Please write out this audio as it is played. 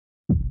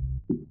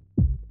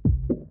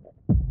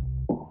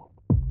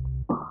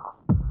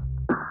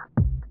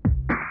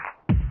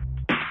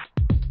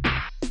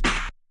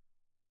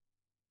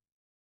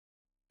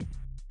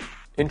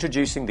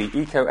Introducing the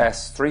Eco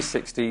S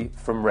 360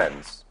 from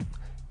RENZ.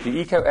 The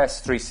Eco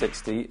S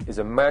 360 is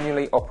a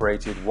manually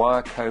operated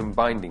wire comb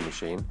binding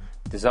machine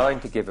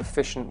designed to give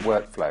efficient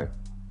workflow.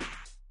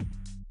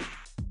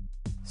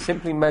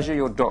 Simply measure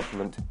your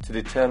document to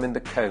determine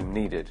the comb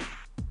needed.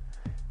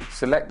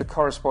 Select the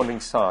corresponding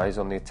size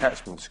on the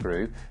attachment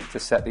screw to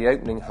set the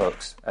opening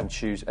hooks and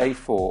choose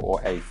A4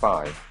 or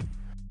A5.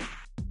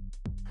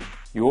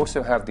 You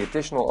also have the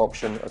additional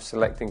option of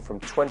selecting from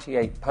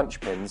 28 punch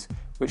pins,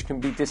 which can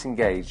be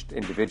disengaged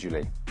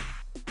individually.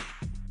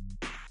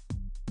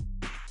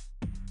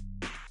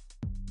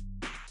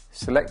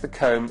 Select the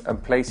comb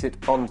and place it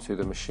onto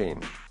the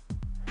machine.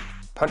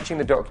 Punching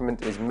the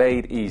document is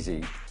made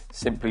easy.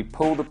 Simply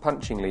pull the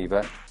punching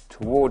lever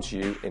towards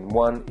you in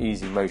one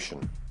easy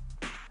motion.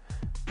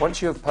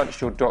 Once you have punched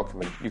your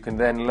document, you can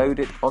then load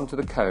it onto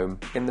the comb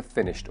in the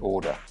finished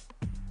order.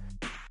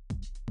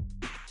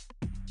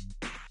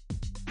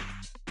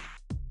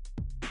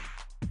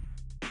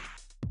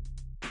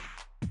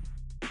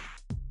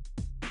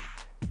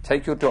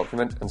 Take your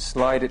document and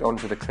slide it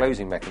onto the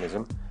closing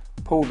mechanism,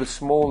 pull the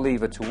small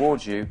lever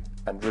towards you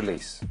and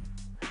release.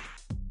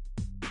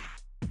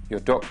 Your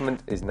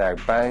document is now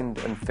bound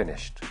and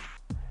finished.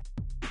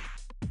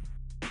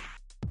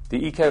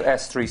 The Eco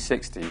S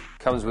 360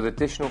 comes with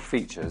additional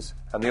features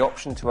and the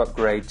option to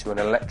upgrade to an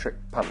electric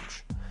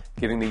punch,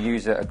 giving the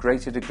user a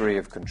greater degree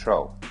of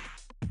control.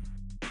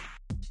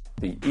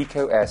 The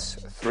Eco S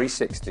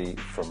 360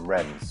 from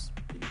RENZ.